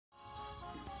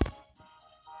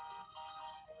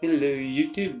Hello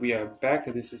YouTube, we are back.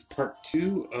 This is part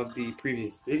 2 of the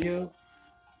previous video.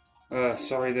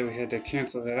 Sorry that we had to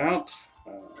cancel that out,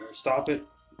 or stop it,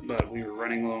 but we were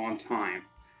running low on time.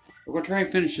 We're going to try and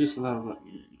finish this level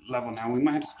now. We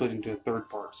might have to split into a third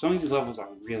part. Some of these levels are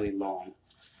really long.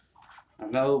 I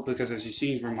know, because as you've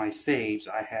seen from my saves,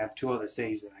 I have 2 other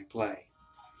saves that I play,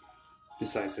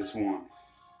 besides this one.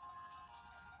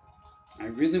 I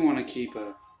really want to keep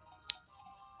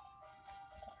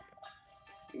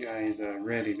guys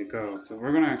ready to go, so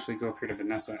we're gonna actually go up here to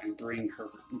Vanessa and bring her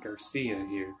Garcia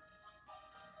here,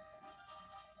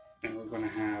 and we're gonna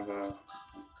have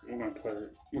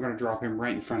we're gonna drop him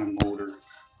right in front of Mulder.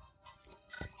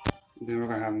 Then we're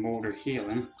gonna have Mulder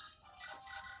healing.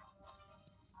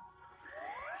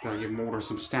 Gotta give Mulder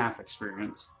some staff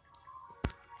experience.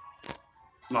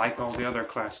 Like all the other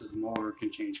classes, Mulder can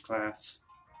change class.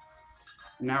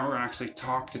 Now we're actually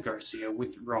talk to Garcia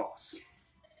with Ross.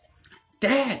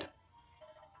 Dad!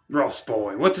 Ross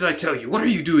boy, what did I tell you? What are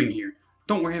you doing here?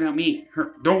 Don't worry about me.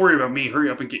 Don't worry about me. Hurry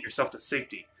up and get yourself to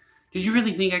safety. Did you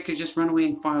really think I could just run away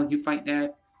and while you fight,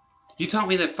 Dad? You taught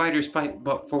me that fighters fight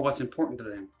for what's important to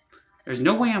them. There's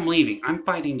no way I'm leaving. I'm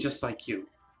fighting just like you.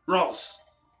 Ross!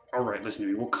 Alright, listen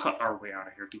to me. We'll cut our way out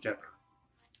of here together.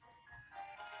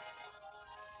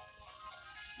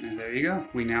 And there you go.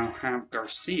 We now have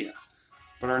Garcia.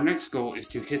 But our next goal is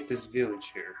to hit this village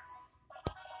here.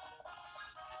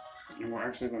 And we're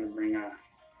actually going to bring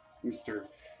Mr.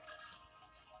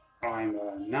 I'm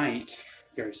Knight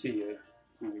Garcia,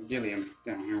 Gilliam,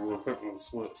 down here. We'll equip him with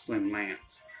a slim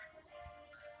lance.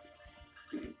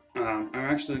 I'm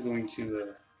actually going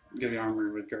to get the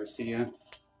armory with Garcia.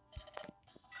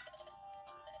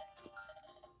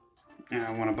 And I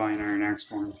want to buy an iron axe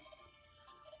for him.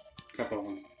 A couple of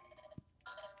them.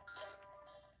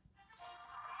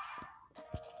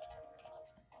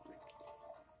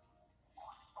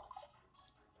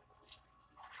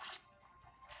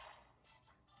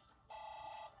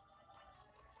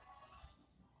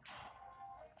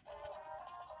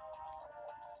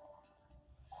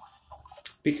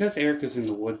 Because Erica's in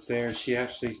the woods there,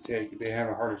 they have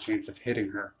a harder chance of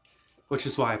hitting her, which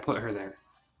is why I put her there.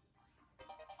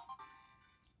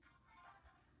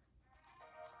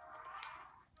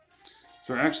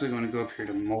 So we're actually going to go up here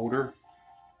to Mulder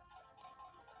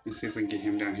and see if we can get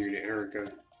him down here to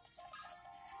Erica.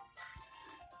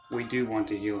 We do want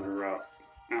to heal her up.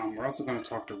 We're also going to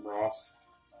talk to Ross.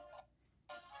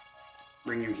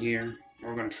 Bring him here.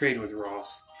 We're going to trade with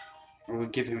Ross. Or we'll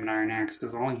give him an iron axe,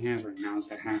 because all he has right now is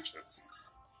the hatchets.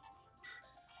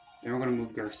 Then we're going to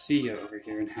move Garcia over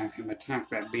here and have him attack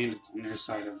that bandits on their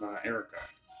side of Erica.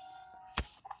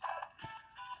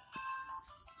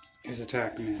 His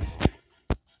attack mid.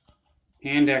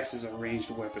 Hand axes are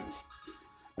ranged weapons.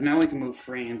 But now we can move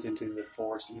Franz into the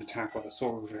forest and attack with a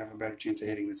sword, which will have a better chance of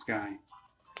hitting this guy.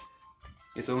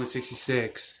 It's only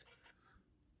 66.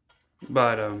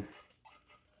 But,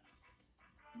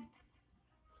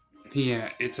 yeah,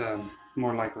 it's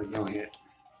more likely he'll hit.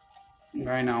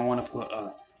 Right now I want to put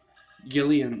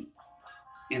Gillian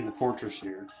in the fortress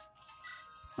here.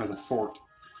 Or the fort.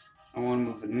 I want to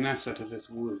move Vanessa to this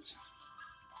woods.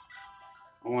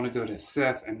 I want to go to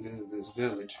Seth and visit this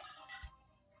village.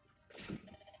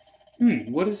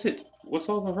 What is it? What's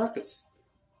all the ruckus?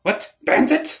 What?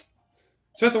 Bandit?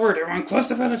 Spread the word, everyone. Close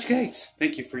the village gates.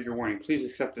 Thank you for your warning. Please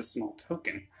accept this small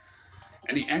token.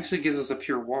 And he actually gives us a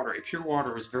pure water. A pure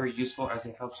water is very useful as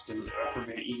it helps to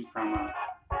prevent you from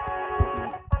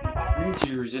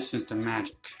your resistance to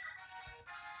magic.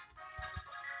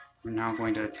 We're now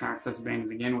going to attack this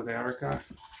bandit again with Erica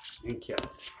and kill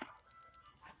it.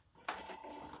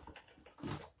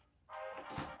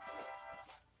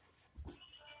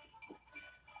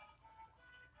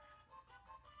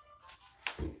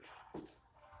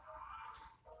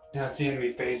 Now it's the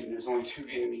enemy phase and there's only 2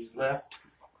 enemies left.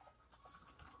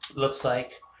 Looks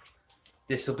like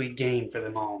this will be game for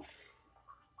them all.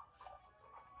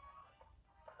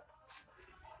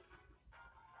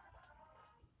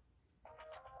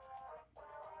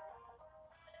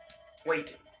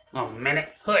 Wait a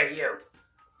minute. Who are you?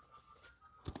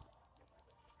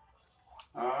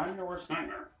 I'm your worst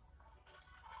nightmare.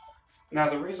 Now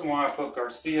the reason why I put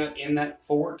Garcia in that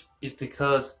fort is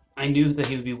because I knew that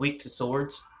he would be weak to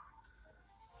swords.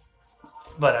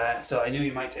 But so I knew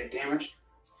he might take damage.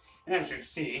 And as you can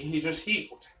see, he just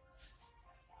healed.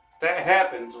 That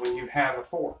happens when you have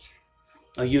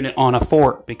a unit on a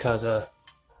fort, because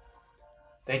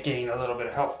they gain a little bit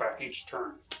of health back each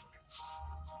turn.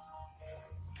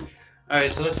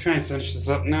 Alright, so let's try and finish this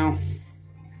up now.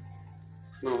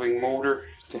 Moving Mulder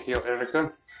to heal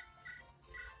Erica.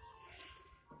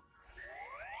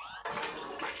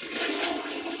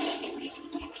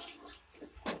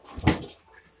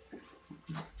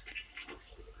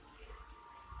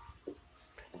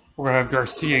 We're gonna have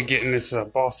Garcia get in this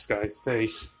boss guy's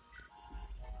face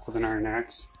with an iron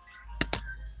axe.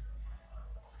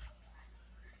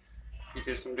 He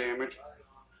did some damage.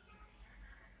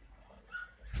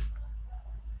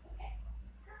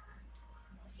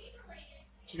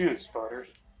 What you doing,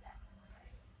 spiders?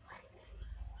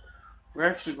 We're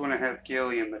actually going to have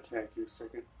Gilliam attack in a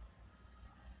second.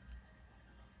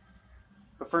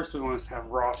 But first we want to have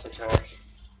Ross attack.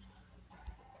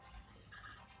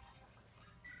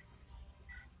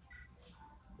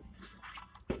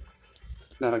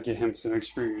 That'll get him some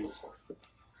experience.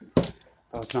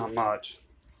 That's not much.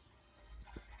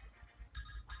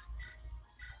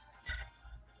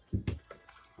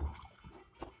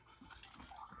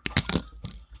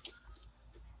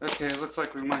 Okay, it looks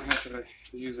like we might have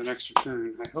to use an extra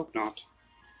turn. I hope not.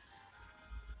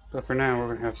 But for now, we're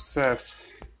going to have Seth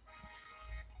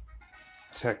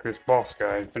attack this boss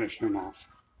guy and finish him off.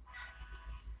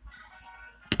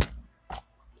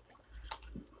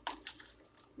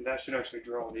 And that should actually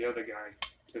draw the other guy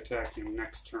to attack him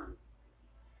next turn.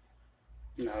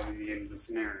 Now that'll be the end of the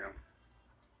scenario.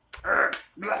 Urgh,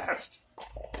 blast!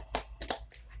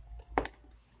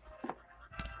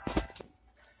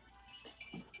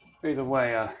 Either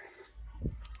way,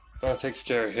 that takes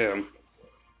care of him.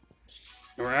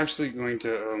 And we're actually going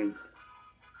to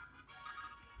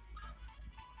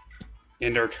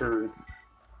end our turn.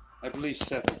 I believe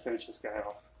Seth will finish this guy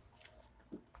off.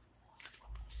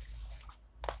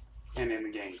 And end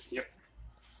the game. Yep.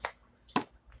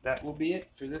 That will be it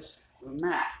for this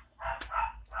map.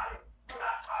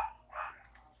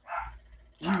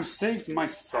 You saved my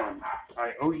son.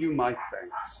 I owe you my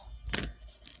thanks.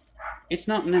 It's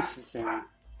not necessary.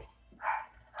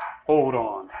 Hold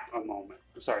on a moment.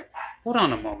 Sorry. Hold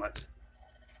on a moment.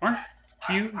 Aren't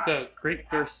you the great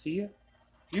Garcia?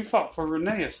 You fought for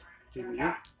Rheneas, didn't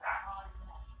you?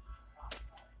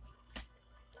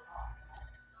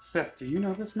 Seth, do you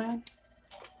know this man?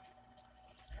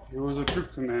 He was a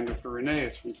troop commander for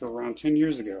Rheneas until around 10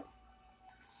 years ago.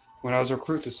 When I was a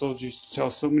recruit, the soldiers used to tell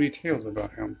so many tales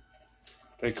about him.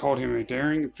 They called him a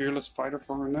daring and fearless fighter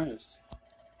for Rheneas.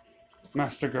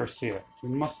 Master Garcia, you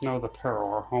must know the peril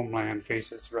our homeland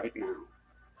faces right now.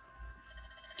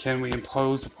 Can we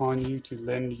impose upon you to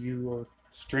lend your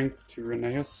strength to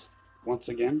Rheneas once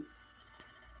again?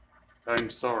 I'm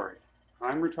sorry.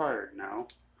 I'm retired now.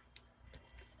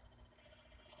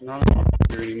 Not a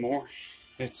here anymore.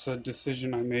 It's a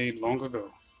decision I made long ago.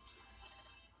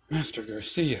 Master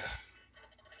Garcia.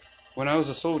 When I was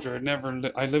a soldier,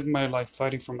 I lived my life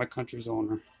fighting for my country's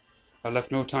honor. I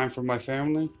left no time for my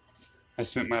family. I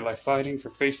spent my life fighting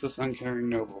for faceless, uncaring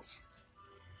nobles.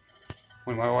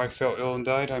 When my wife fell ill and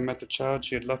died, I met the child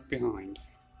she had left behind.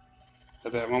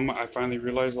 At that moment, I finally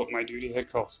realized what my duty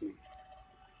had cost me.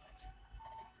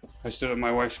 I stood at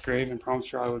my wife's grave and promised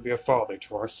her I would be a father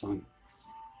to our son.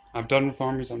 I'm done with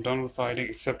armies, I'm done with fighting,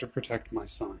 except to protect my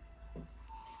son.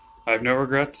 I have no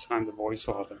regrets, I'm the boy's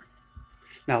father.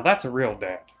 Now that's a real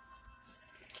dad.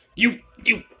 You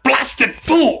blasted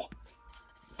fool!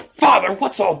 Father,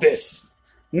 what's all this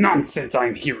nonsense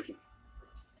I'm hearing?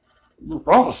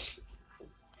 Ross!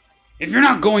 If you're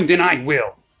not going, then I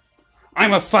will.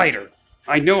 I'm a fighter.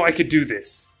 I know I could do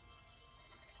this.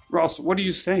 Ross, what are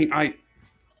you saying?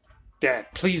 Dad,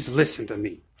 please listen to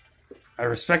me. I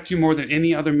respect you more than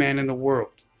any other man in the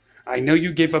world. I know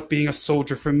you gave up being a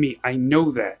soldier for me. I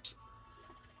know that.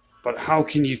 But how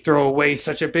can you throw away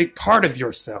such a big part of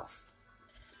yourself?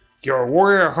 You're a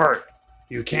warrior at heart.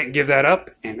 You can't give that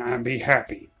up, and I'll be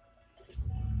happy.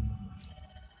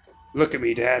 Look at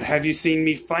me, Dad. Have you seen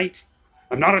me fight?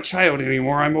 I'm not a child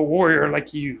anymore. I'm a warrior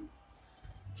like you.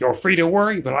 You're free to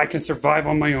worry, but I can survive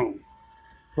on my own.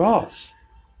 Ross,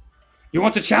 you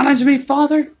want to challenge me,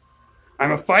 Father?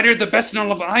 I'm a fighter, the best in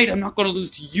all of Ide. I'm not going to lose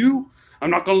to you.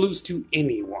 I'm not going to lose to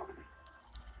anyone.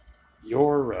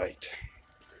 You're right.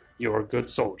 You're a good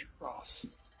soldier, Ross.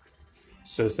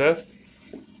 So,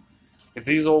 Seth, if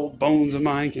these old bones of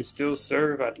mine can still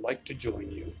serve, I'd like to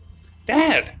join you.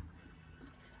 Dad!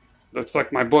 Looks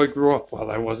like my boy grew up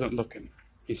while I wasn't looking.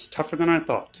 He's tougher than I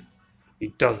thought. He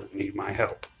doesn't need my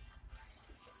help.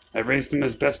 I raised him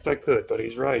as best I could, but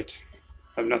he's right.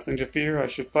 I've nothing to fear. I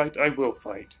should fight. I will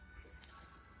fight.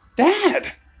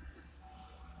 Dad!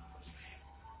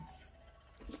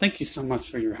 Thank you so much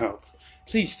for your help.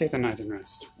 Please stay the night and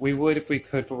rest. We would if we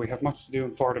could, but we have much to do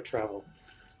and far to travel.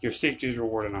 Your safety is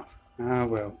reward enough. Ah,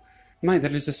 well. My,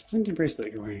 that is a splendid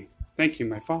bracelet you're wearing. Thank you.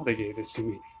 My father gave this to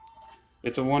me.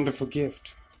 It's a wonderful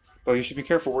gift. But you should be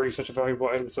careful wearing such a valuable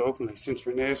item so openly. Since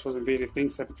Rheneas was invaded,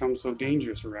 things have become so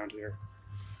dangerous around here.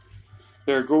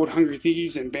 There are gold-hungry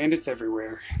thieves and bandits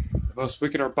everywhere. The most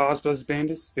wicked are Bosba's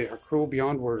bandits. They are cruel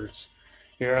beyond words.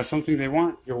 Here are something they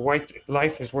want. Your white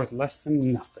life is worth less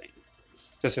than nothing.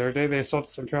 Just the other day they assaulted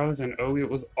some travelers, and oh, it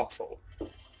was awful.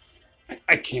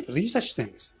 I can't believe such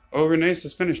things. Oh, Renaissance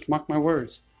is finished. Mark my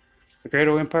words. The great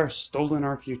old empire has stolen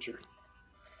our future.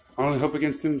 Our only hope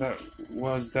against him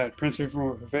was that Prince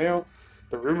will prevail,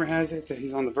 but rumor has it that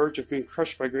he's on the verge of being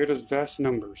crushed by Grato's vast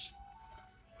numbers.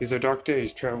 These are dark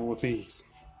days. Travel with ease.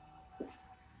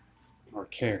 Or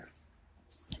care.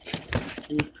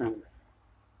 Ephraim.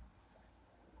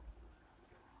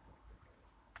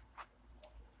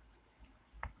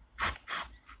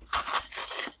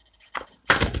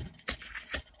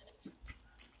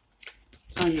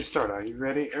 Time to start. Are you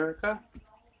ready, Erica?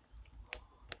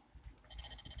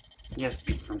 Yes,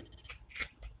 Ephraim.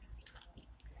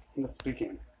 Let's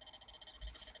begin.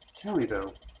 Tell me,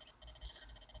 though,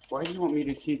 why do you want me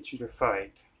to teach you to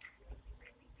fight?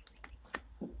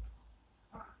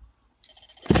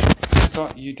 I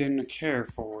thought you didn't care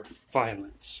for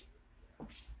violence.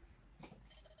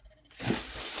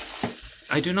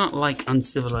 I do not like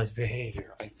uncivilized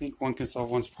behavior. I think one can solve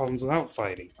one's problems without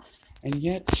fighting. And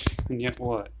yet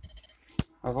what?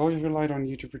 I've always relied on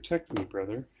you to protect me,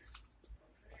 brother.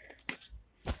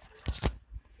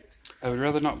 I would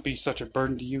rather not be such a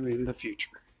burden to you in the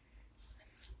future.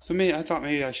 So I thought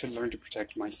maybe I should learn to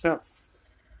protect myself.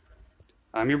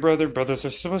 I'm your brother. Brothers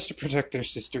are supposed to protect their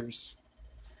sisters.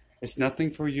 It's nothing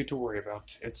for you to worry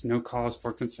about. It's no cause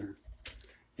for concern.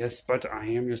 Yes, but I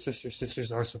am your sister.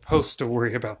 Sisters are supposed to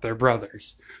worry about their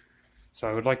brothers. So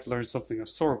I would like to learn something of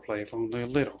swordplay, if only a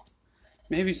little.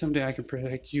 Maybe someday I can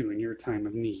protect you in your time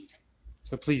of need.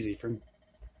 So please, Ephraim.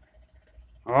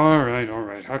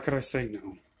 Alright. How could I say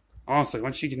no? Honestly,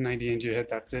 once you get an idea into your head,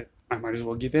 that's it. I might as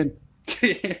well give in.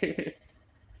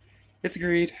 It's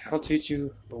agreed. I'll teach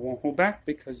you, but won't hold back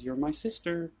because you're my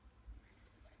sister.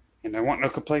 And I want no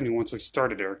complaining once we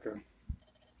started, Erica.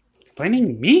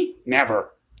 Complaining? Me?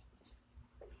 Never.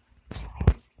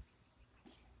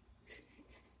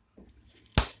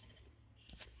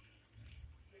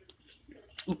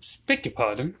 Oops, beg your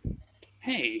pardon.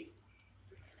 Hey.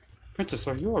 Princess,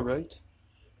 are you alright?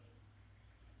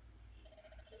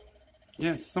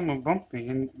 Yes, someone bumped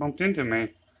into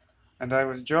me, and I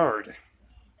was jarred.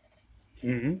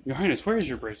 Your Highness, where is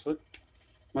your bracelet?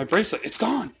 My bracelet, it's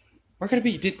gone! Where could it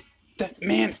be? Did that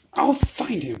man... I'll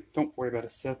find him! Don't worry about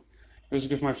it, Seth. It was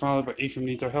good for my father, but Ephraim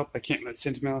needs our help. I can't let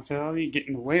sentimentality get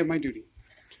in the way of my duty.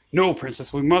 No,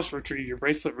 Princess, we must retrieve your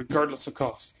bracelet regardless of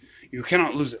cost. You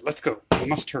cannot lose it. Let's go. We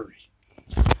must hurry.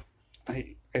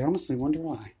 I honestly wonder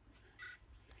why.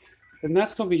 And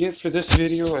that's going to be it for this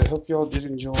video. I hope you all did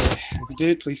enjoy. If you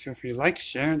did, please feel free to like,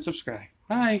 share, and subscribe.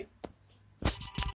 Bye!